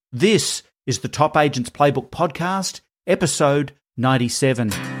This is the Top Agents Playbook Podcast, episode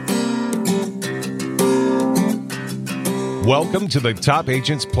 97. Welcome to the Top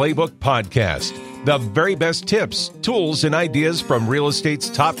Agents Playbook Podcast, the very best tips, tools, and ideas from real estate's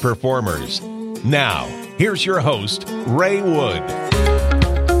top performers. Now, here's your host, Ray Wood.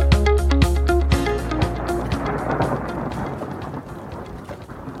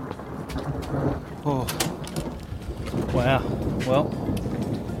 Oh, wow. Well,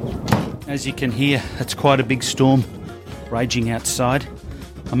 as you can hear, it's quite a big storm raging outside.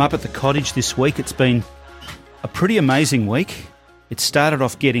 I'm up at the cottage this week. It's been a pretty amazing week. It started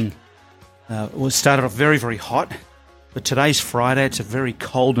off very, very hot, but today's Friday. It's a very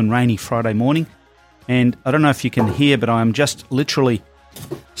cold and rainy Friday morning, and I don't know if you can hear, but I'm just literally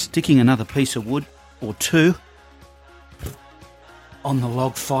sticking another piece of wood or two on the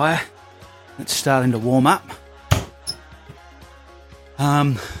log fire. It's starting to warm up.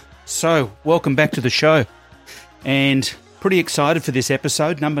 So, welcome back to the show, and pretty excited for this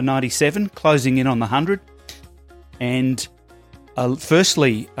episode, number 97, closing in on the 100. And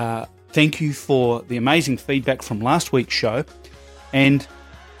firstly, thank you for the amazing feedback from last week's show. And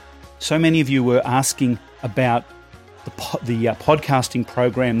so many of you were asking about the podcasting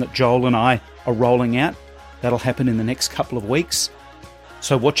program that Joel and I are rolling out. That'll happen in the next couple of weeks.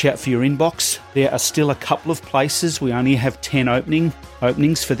 So watch out for your inbox. There are still a couple of places. We only have 10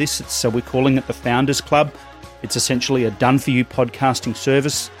 openings for this. So we're calling it the Founders Club. It's essentially a done-for-you podcasting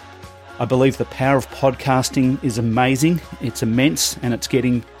service. I believe the power of podcasting is amazing. It's immense, and it's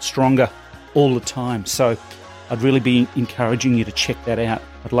getting stronger all the time. So I'd really be encouraging you to check that out.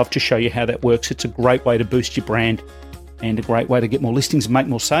 I'd love to show you how that works. It's a great way to boost your brand and a great way to get more listings and make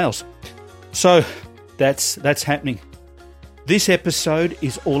more sales. So that's happening. This episode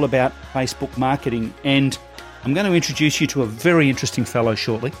is all about Facebook marketing, and I'm going to introduce you to a very interesting fellow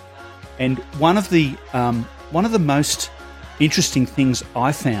shortly. And one of the most interesting things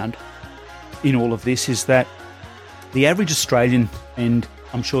I found in all of this is that the average Australian, and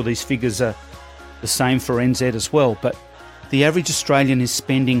I'm sure these figures are the same for NZ as well, but the average Australian is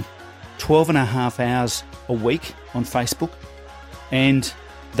spending 12 and a half hours a week on Facebook, and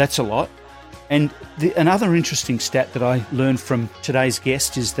that's a lot. And another interesting stat that I learned from today's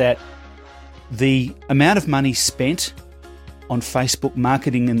guest is that the amount of money spent on Facebook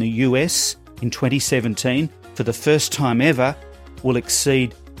marketing in the US in 2017, for the first time ever, will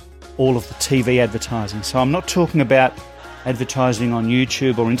exceed all of the TV advertising. So I'm not talking about advertising on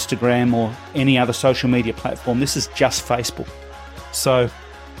YouTube or Instagram or any other social media platform. This is just Facebook. So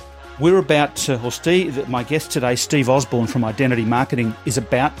we're about to, my guest today, Steve Osborne from Identity Marketing, is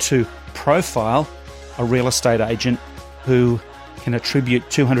about to profile a real estate agent who can attribute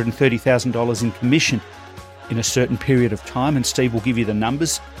 $230,000 in commission in a certain period of time, and Steve will give you the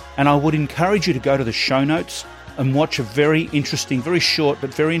numbers. And I would encourage you to go to the show notes and watch a very interesting, very short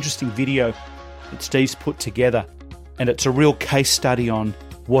but very interesting video that Steve's put together. And it's a real case study on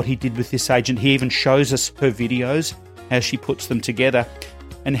what he did with this agent. He even shows us her videos, how she puts them together,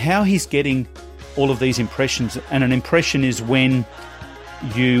 and how he's getting all of these impressions. And an impression is when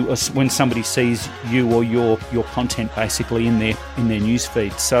somebody sees you or your content basically in their news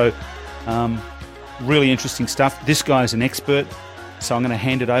feed. So really interesting stuff. This guy is an expert, so I'm going to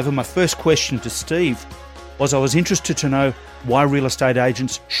hand it over. My first question to Steve was, I was interested to know why real estate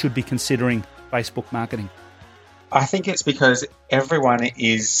agents should be considering Facebook marketing. I think it's because everyone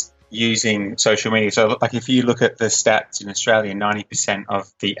is using social media. So like if you look at the stats in Australia, 90%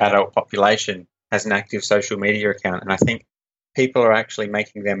 of the adult population has an active social media account. And I think people are actually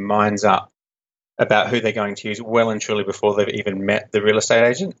making their minds up about who they're going to use well and truly before they've even met the real estate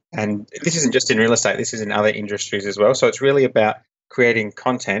agent. And this isn't just in real estate, this is in other industries as well. So it's really about creating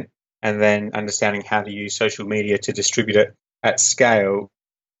content and then understanding how to use social media to distribute it at scale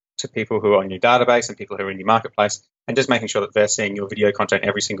to people who are on your database and people who are in your marketplace, and just making sure that they're seeing your video content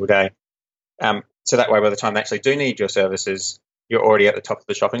every single day. So that way, by the time they actually do need your services, you're already at the top of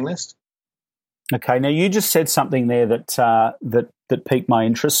the shopping list. Okay, now you just said something there that piqued my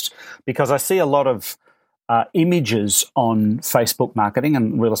interest, because I see a lot of images on Facebook marketing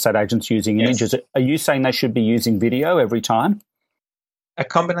and real estate agents using images. Are you saying they should be using video every time? A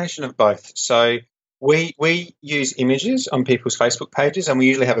combination of both. So we use images on people's Facebook pages, and we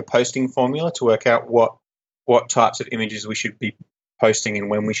usually have a posting formula to work out what types of images we should be posting and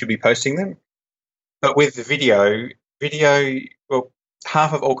when we should be posting them. But with the video, well,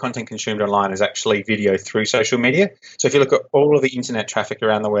 half of all content consumed online is actually video through social media. So if you look at all of the internet traffic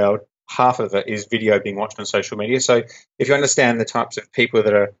around the world, half of it is video being watched on social media. So if you understand the types of people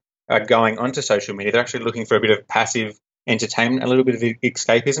that are going onto social media, they're actually looking for a bit of passive entertainment, a little bit of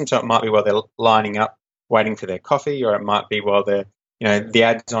escapism. So it might be while they're lining up, waiting for their coffee, or it might be while they're, the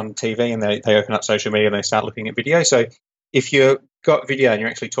ads on TV and they open up social media and they start looking at video. So if you've got video and you're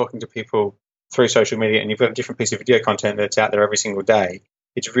actually talking to people through social media and you've got a different piece of video content that's out there every single day,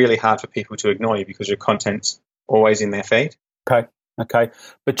 it's really hard for people to ignore you because your content's always in their feed. Okay.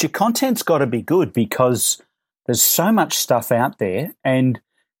 But your content's got to be good because there's so much stuff out there and,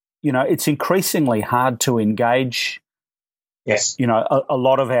 it's increasingly hard to engage. Yes. A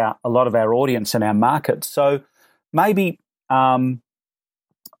lot of our audience and our market. So maybe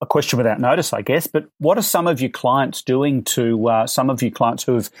a question without notice, I guess. But what are some of your clients doing to some of your clients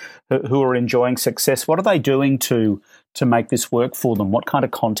who are enjoying success? What are they doing to make this work for them? What kind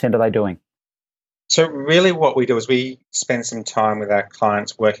of content are they doing? So really, what we do is we spend some time with our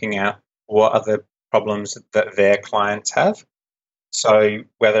clients working out what are the problems that their clients have. So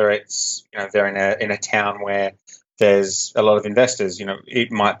whether it's they're in a town where there's a lot of investors,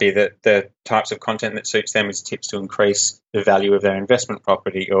 it might be that the types of content that suits them is tips to increase the value of their investment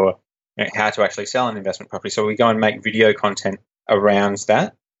property or how to actually sell an investment property. So we go and make video content around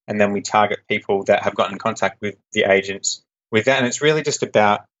that, and then we target people that have gotten in contact with the agents with that. And it's really just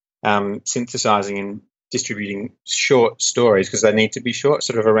about synthesizing and distributing short stories, because they need to be short,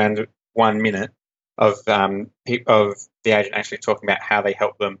 sort of around 1 minute of the agent actually talking about how they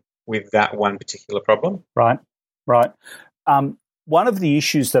help them with that one particular problem. Right. One of the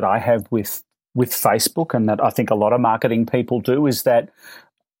issues that I have with Facebook, and that I think a lot of marketing people do, is that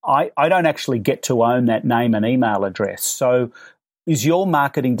I don't actually get to own that name and email address. So is your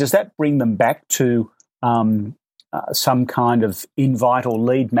marketing, does that bring them back to some kind of invite or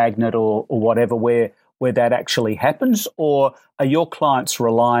lead magnet or whatever where that actually happens? Or are your clients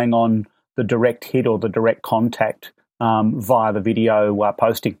relying on the direct hit or the direct contact via the video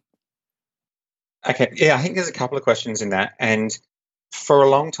posting? Okay, yeah, I think there's a couple of questions in that. And for a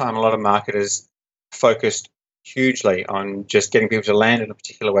long time, a lot of marketers focused hugely on just getting people to land on a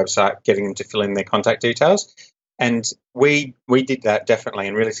particular website, getting them to fill in their contact details. And we did that definitely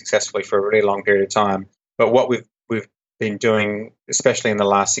and really successfully for a really long period of time. But what we've been doing, especially in the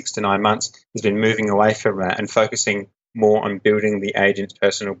last 6 to 9 months, has been moving away from that and focusing more on building the agent's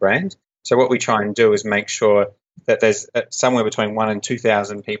personal brand. So what we try and do is make sure that there's somewhere between 1,000 and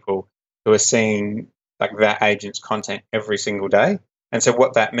 2,000 people who are seeing like that agent's content every single day. And so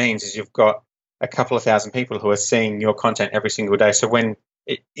what that means is you've got a couple of thousand people who are seeing your content every single day. So when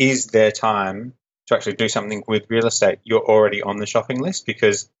it is their time to actually do something with real estate, you're already on the shopping list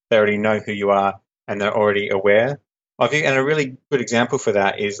because they already know who you are and they're already aware of you. And a really good example for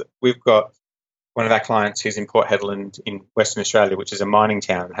that is we've got one of our clients who's in Port Hedland in Western Australia, which is a mining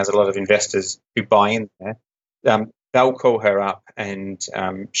town and has a lot of investors who buy in there. They'll call her up and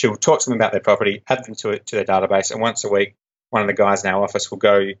she'll talk to them about their property, add them to their database, and once a week, one of the guys in our office will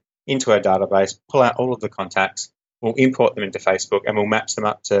go into her database, pull out all of the contacts, we'll import them into Facebook, and we'll match them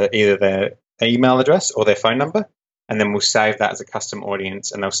up to either their email address or their phone number, and then we'll save that as a custom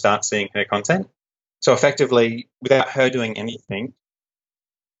audience, and they'll start seeing her content. So effectively, without her doing anything,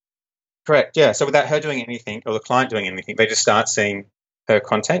 correct, yeah. So without her doing anything or the client doing anything, they just start seeing her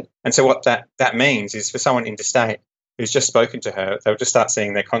content. And so what that means is for someone interstate who's just spoken to her, they'll just start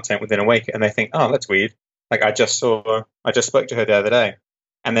seeing their content within a week, and they think, oh, that's weird. Like I just spoke to her the other day,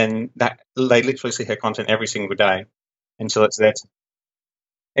 and then that they literally see her content every single day until it's there.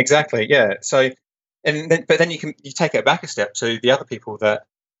 Exactly, yeah. So, but then you take it back a step to the other people that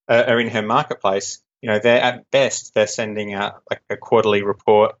are in her marketplace. They're at best they're sending out like a quarterly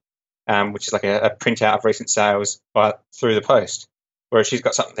report, which is like a printout of recent sales through the post, whereas she's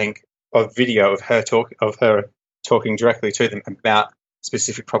got something of video of her talking directly to them about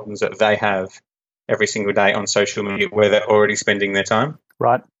specific problems that they have every single day on social media where they're already spending their time.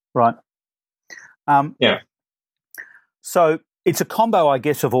 Right. Yeah. So it's a combo, I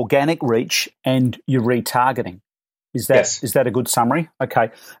guess, of organic reach and your retargeting. Is that a good summary? Okay.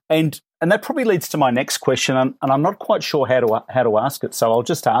 And that probably leads to my next question, and I'm not quite sure how to ask it, so I'll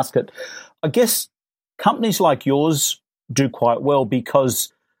just ask it. I guess companies like yours do quite well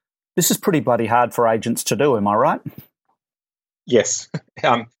because this is pretty bloody hard for agents to do, am I right? Yes.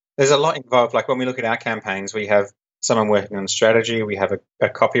 There's a lot involved. Like when we look at our campaigns, we have someone working on strategy, we have a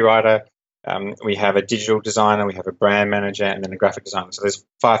copywriter, we have a digital designer, we have a brand manager, and then a graphic designer. So there's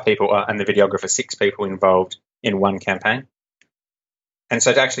 5 people, and the videographer, 6 people involved in one campaign. And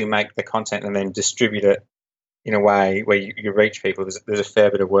so to actually make the content and then distribute it in a way where you reach people, there's a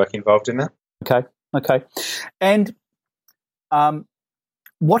fair bit of work involved in that. Okay. And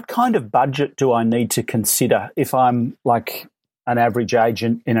what kind of budget do I need to consider if I'm like an average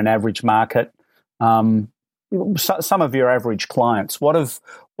agent in an average market? some of your average clients? What have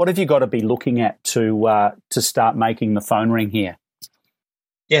you got to be looking at to start making the phone ring here?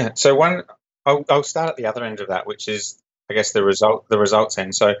 Yeah, so I'll start at the other end of that, which is, I guess, the results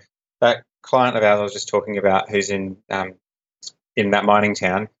end. So that client of ours I was just talking about, who's in that mining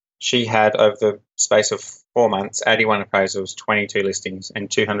town, she had, over the space of 4 months, 81 appraisals, 22 listings, and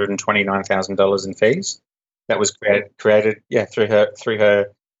 $229,000 in fees. That was created through her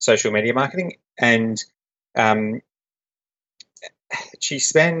social media marketing, and she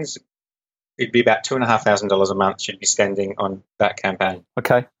spends, it'd be about $2,500 a month she'd be spending on that campaign.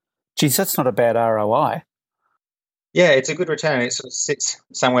 Okay, geez, that's not a bad ROI. Yeah, it's a good return. It sort of sits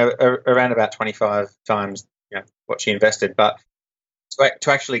somewhere around about 25 times what she invested, but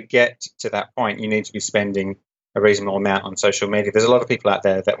to actually get to that point, you need to be spending a reasonable amount on social media. There's a lot of people out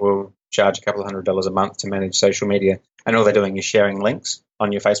there that will charge a couple of $100 a month to manage social media, and all they're doing is sharing links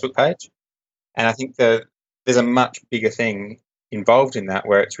on your Facebook page. And I think there's a much bigger thing involved in that,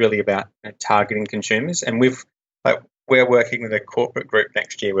 where it's really about targeting consumers. And we're working with a corporate group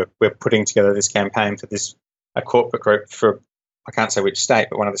next year. We're putting together this campaign for a corporate group for, I can't say which state,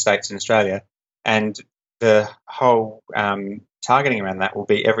 but one of the states in Australia. And the whole targeting around that will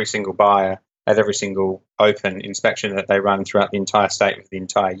be every single buyer at every single open inspection that they run throughout the entire state for the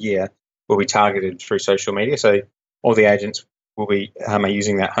entire year will be targeted through social media. So all the agents will be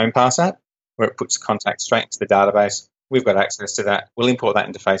using that HomePass app, where it puts contacts straight into the database. We've got access to that. We'll import that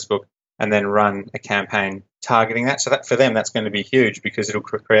into Facebook and then run a campaign targeting that. So that, for them, that's going to be huge, because it'll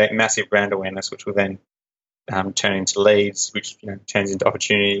create massive brand awareness, which will then turn into leads, which turns into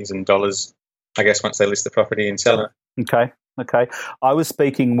opportunities and dollars, I guess, once they list the property and sell it. Okay. I was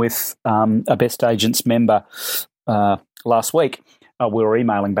speaking with a Best Agents member last week. We were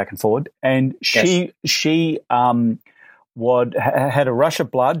emailing back and forward, and she had a rush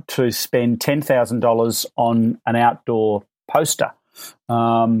of blood to spend $10,000 on an outdoor poster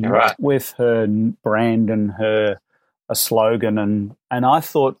with her brand and a slogan. And I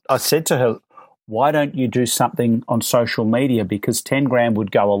said to her, why don't you do something on social media? Because 10 grand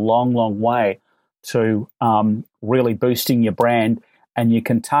would go a long, long way to really boosting your brand, and you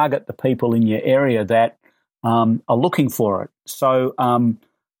can target the people in your area that are looking for it. So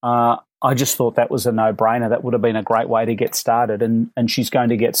I just thought that was a no-brainer. That would have been a great way to get started, and she's going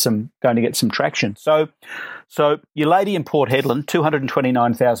to get some traction. So your lady in Port Hedland,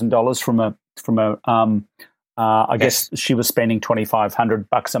 $229,000 from a I guess she was spending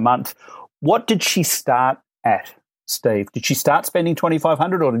 $2,500 a month. What did she start at, Steve? Did she start spending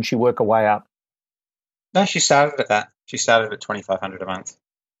 $2,500, or did she work her way up? No, she started at that. She started at $2,500 a month.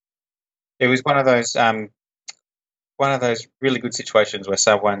 It was one of those really good situations where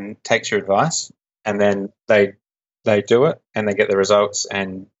someone takes your advice and then they do it and they get the results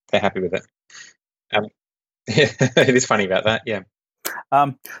and they're happy with it. It is funny about that, yeah.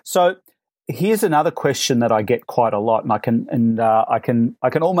 So here's another question that I get quite a lot, and I can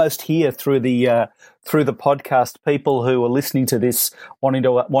almost hear through the podcast people who are listening to this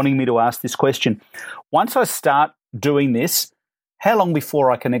wanting me to ask this question. Once I start doing this, how long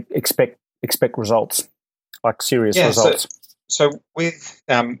before I can expect results, like serious results? So with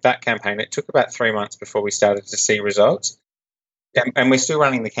that campaign, it took about 3 months before we started to see results. And we're still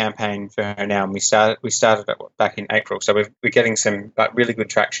running the campaign for her now, and we started it back in April. So we're getting some really good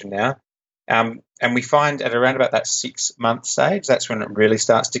traction now. And we find at around about that 6 month stage, that's when it really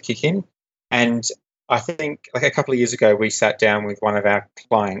starts to kick in. And I think like a couple of years ago, we sat down with one of our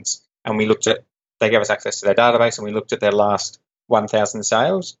clients and they gave us access to their database, and we looked at their last 1,000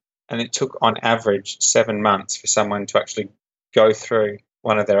 sales. And it took on average 7 months for someone to actually go through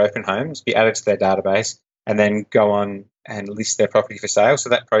one of their open homes, be added to their database, and then go on and list their property for sale. So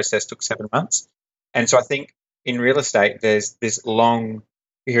that process took 7 months. And so I think in real estate, there's this long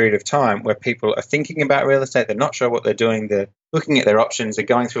period of time where people are thinking about real estate. They're not sure what they're doing. They're looking at their options. They're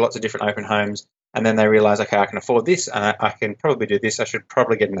going through lots of different open homes. And then they realize, okay, I can afford this, and I can probably do this. I should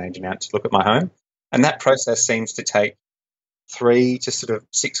probably get an agent out to look at my home. And that process seems to take 3 to sort of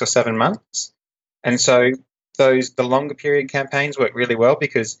 6 or 7 months. And so the longer period campaigns work really well,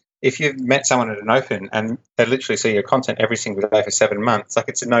 because if you've met someone at an open and they literally see your content every single day for 7 months, like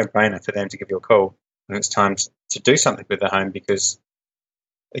it's a no-brainer for them to give you a call when it's time to do something with their home, because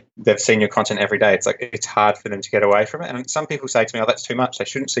they've seen your content every day. It's like it's hard for them to get away from it. And some people say to me, "Oh, that's too much. They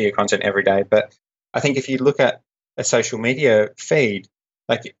shouldn't see your content every day." But I think if you look at a social media feed,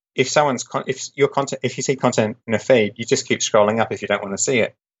 like if you see content in a feed, you just keep scrolling up if you don't want to see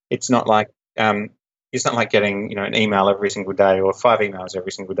it. It's not like getting an email every single day, or 5 emails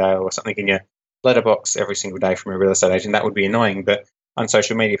every single day, or something in your letterbox every single day from a real estate agent. That would be annoying. But on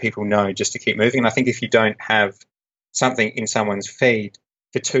social media, people know just to keep moving. And I think if you don't have something in someone's feed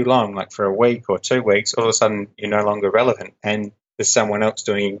for too long, like for a week or 2 weeks, all of a sudden you're no longer relevant, and there's someone else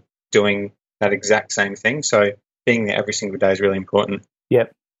doing that exact same thing. So being there every single day is really important.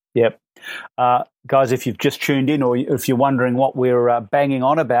 Yep. Guys, if you've just tuned in or if you're wondering what we're banging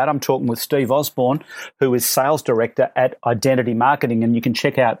on about, I'm talking with Steve Osborne, who is Sales Director at Identity Marketing, and you can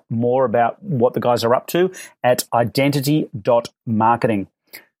check out more about what the guys are up to at identity.marketing.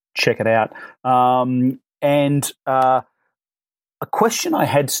 Check it out. And a question I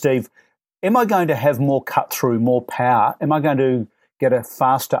had, Steve, am I going to have more cut-through, more power? Am I going to get a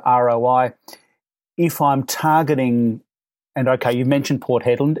faster ROI if I'm targeting? And okay, you mentioned Port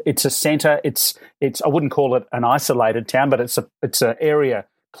Hedland. It's a centre. It's. I wouldn't call it an isolated town, but it's an area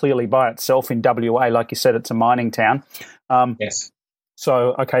clearly by itself in WA. Like you said, it's a mining town. Yes.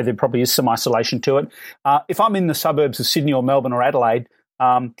 So okay, there probably is some isolation to it. If I'm in the suburbs of Sydney or Melbourne or Adelaide,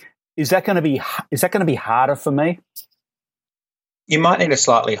 is that going to be harder for me? You might need a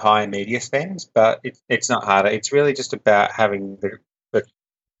slightly higher media spend, but it's not harder. It's really just about having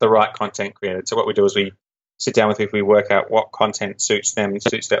the right content created. So what we do is we sit down with people, we work out what content suits them,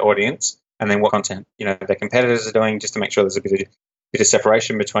 suits their audience, and then what content their competitors are doing, just to make sure there's a bit of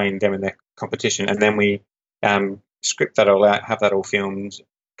separation between them and their competition. And then we script that all out, have that all filmed,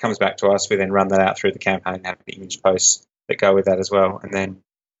 comes back to us. We then run that out through the campaign, have the image posts that go with that as well, and then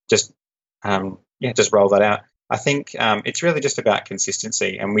just roll that out. I think it's really just about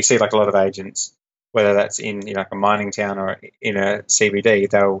consistency, and we see like a lot of agents, whether that's in a mining town or in a CBD,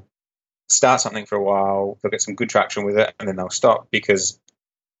 they'll start something for a while, they'll get some good traction with it, and then they'll stop because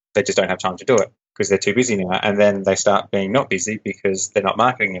they just don't have time to do it because they're too busy now. And then they start being not busy because they're not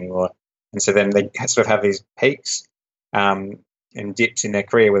marketing anymore. And so then they sort of have these peaks and dips in their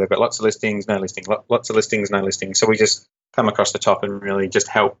career where they've got lots of listings, no listing, lots of listings, no listings. So we just come across the top and really just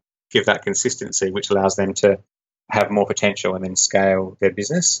help give that consistency, which allows them to have more potential and then scale their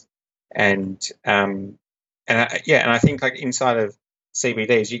business. And I think like inside of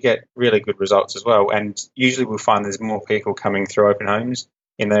CBDs, you get really good results as well. And usually we'll find there's more people coming through open homes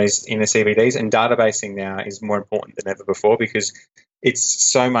in those inner CBDs. And databasing now is more important than ever before because it's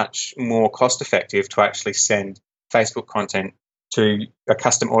so much more cost effective to actually send Facebook content to a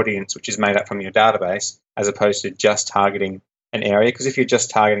custom audience, which is made up from your database, as opposed to just targeting an area. Because if you're just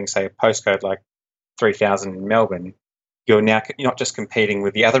targeting, say, a postcode like 3000 in Melbourne, you're not just competing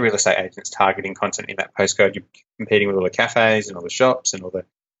with the other real estate agents targeting content in that postcode. You're competing with all the cafes and all the shops and all the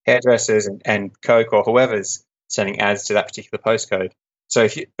hairdressers and Coke or whoever's sending ads to that particular postcode. So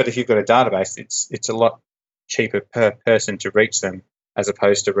if you've got a database, it's a lot cheaper per person to reach them as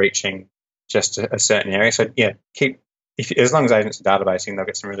opposed to reaching just a certain area. So yeah, as long as agents are databasing, they'll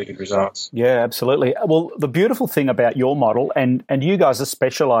get some really good results. Yeah, absolutely. Well, the beautiful thing about your model, and you guys are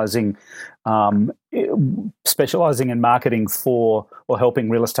specialising in marketing for or helping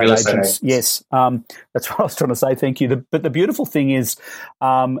real estate agents. Yes, that's what I was trying to say. Thank you. But the beautiful thing is,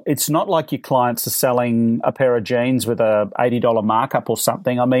 it's not like your clients are selling a pair of jeans with a $80 markup or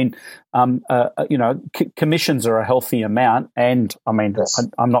something. I mean, commissions are a healthy amount, and I mean, yes.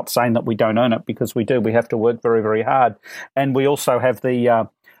 I'm not saying that we don't earn it because we do. We have to work very, very hard, and we also have the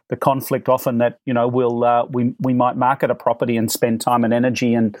conflict often that we might market a property and spend time and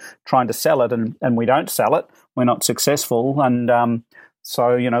energy and trying to sell it, and we don't sell it. We're not successful, and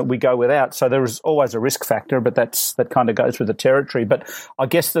so we go without. So there is always a risk factor, but that kind of goes with the territory. But I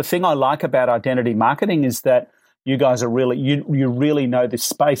guess the thing I like about identity marketing is that you guys are really you really know this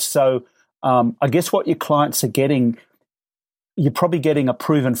space. So I guess what your clients are getting, you're probably getting a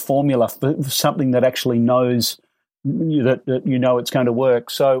proven formula for something that actually knows that it's going to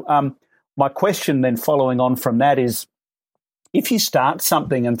work. So my question then following on from that is, if you start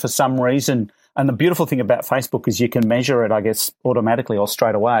something and for some reason, and the beautiful thing about Facebook is you can measure it, I guess, automatically or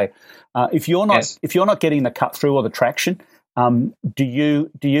straight away. If you're not getting the cut through or the traction, do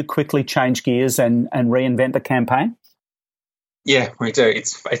you quickly change gears and reinvent the campaign? Yeah, we do.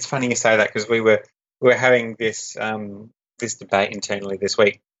 It's funny you say that because we were having this debate internally this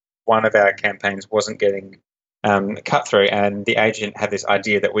week. One of our campaigns wasn't getting cut through, and the agent had this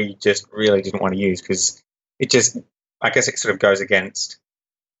idea that we just really didn't want to use because I guess it sort of goes against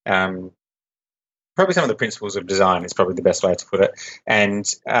probably some of the principles of design is probably the best way to put it. And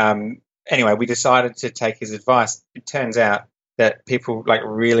anyway, we decided to take his advice. It turns out that people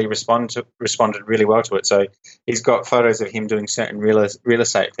really responded really well to it. So he's got photos of him doing certain real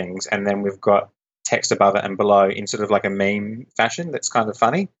estate things, and then we've got text above it and below in sort of like a meme fashion that's kind of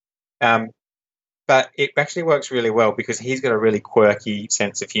funny. But it actually works really well because he's got a really quirky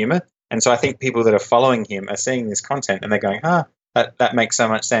sense of humor. And so I think people that are following him are seeing this content and they're going, that makes so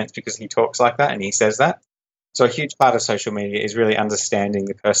much sense because he talks like that and he says that. So a huge part of social media is really understanding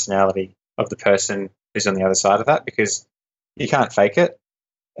the personality of the person who's on the other side of that, because you can't fake it.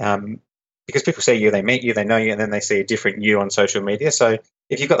 Because people see you, they meet you, they know you, and then they see a different you on social media. So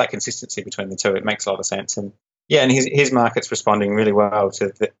if you've got that consistency between the two, it makes a lot of sense. And yeah, and his market's responding really well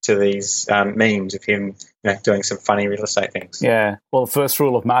to these memes of him, doing some funny real estate things. Yeah. Well, first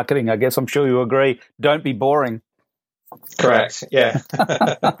rule of marketing, I guess I'm sure you agree, don't be boring. Correct. Yeah.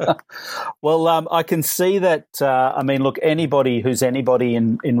 Well, I can see that. Look, anybody who's anybody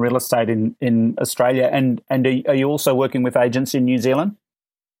in real estate in Australia, and are you also working with agents in New Zealand?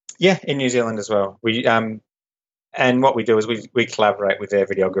 Yeah, in New Zealand as well. We and what we do is we collaborate with their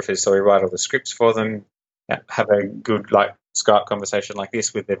videographers. So we write all the scripts for them, have a good Skype conversation like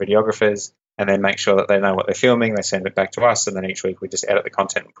this with their videographers, and then make sure that they know what they're filming. They send it back to us, and then each week we just edit the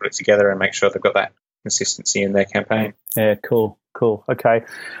content and put it together and make sure they've got that consistency in their campaign. Yeah, cool. Okay.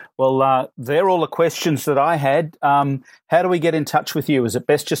 Well, they're all the questions that I had. How do we get in touch with you? Is it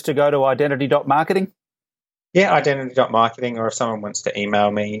best just to go to identity.marketing? Yeah, identity.marketing, or if someone wants to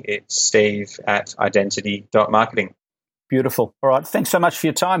email me, it's steve@identity.marketing. Beautiful. All right. Thanks so much for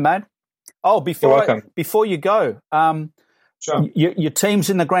your time, mate. Oh, before you go, sure. Your team's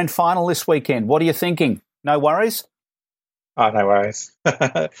in the grand final this weekend. What are you thinking? No worries? Oh, no worries.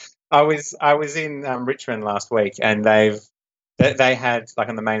 I was in Richmond last week, and they had,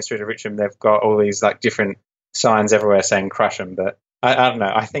 on the main street of Richmond, they've got all these different signs everywhere saying "crush them." But I don't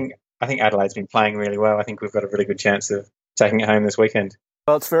know. I think Adelaide's been playing really well. I think we've got a really good chance of taking it home this weekend.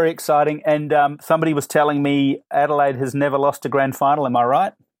 Well, it's very exciting. And somebody was telling me Adelaide has never lost a grand final. Am I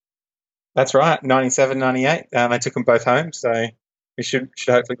right? That's right. 97, 98. They took them both home. So we should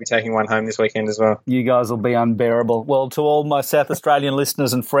hopefully be taking one home this weekend as well. You guys will be unbearable. Well, to all my South Australian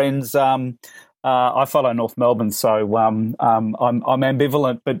listeners and friends, I follow North Melbourne, so I'm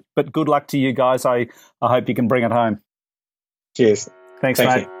ambivalent. But good luck to you guys. I hope you can bring it home. Cheers. Thanks,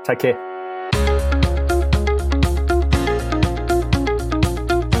 mate. Take care.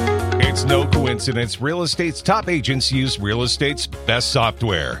 It's no coincidence real estate's top agents use real estate's best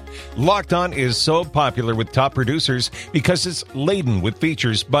software. Locked On is so popular with top producers because it's laden with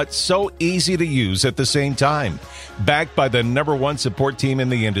features, but so easy to use at the same time. Backed by the #1 support team in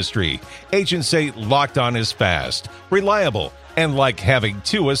the industry, agents say Locked On is fast, reliable, and like having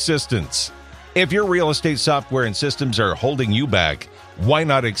two assistants. If your real estate software and systems are holding you back, why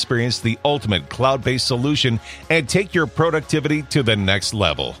not experience the ultimate cloud-based solution and take your productivity to the next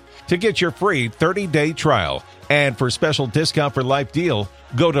level? To get your free 30-day trial and for special discount for life deal,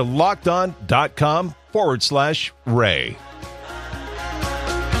 go to lockedon.com/Ray.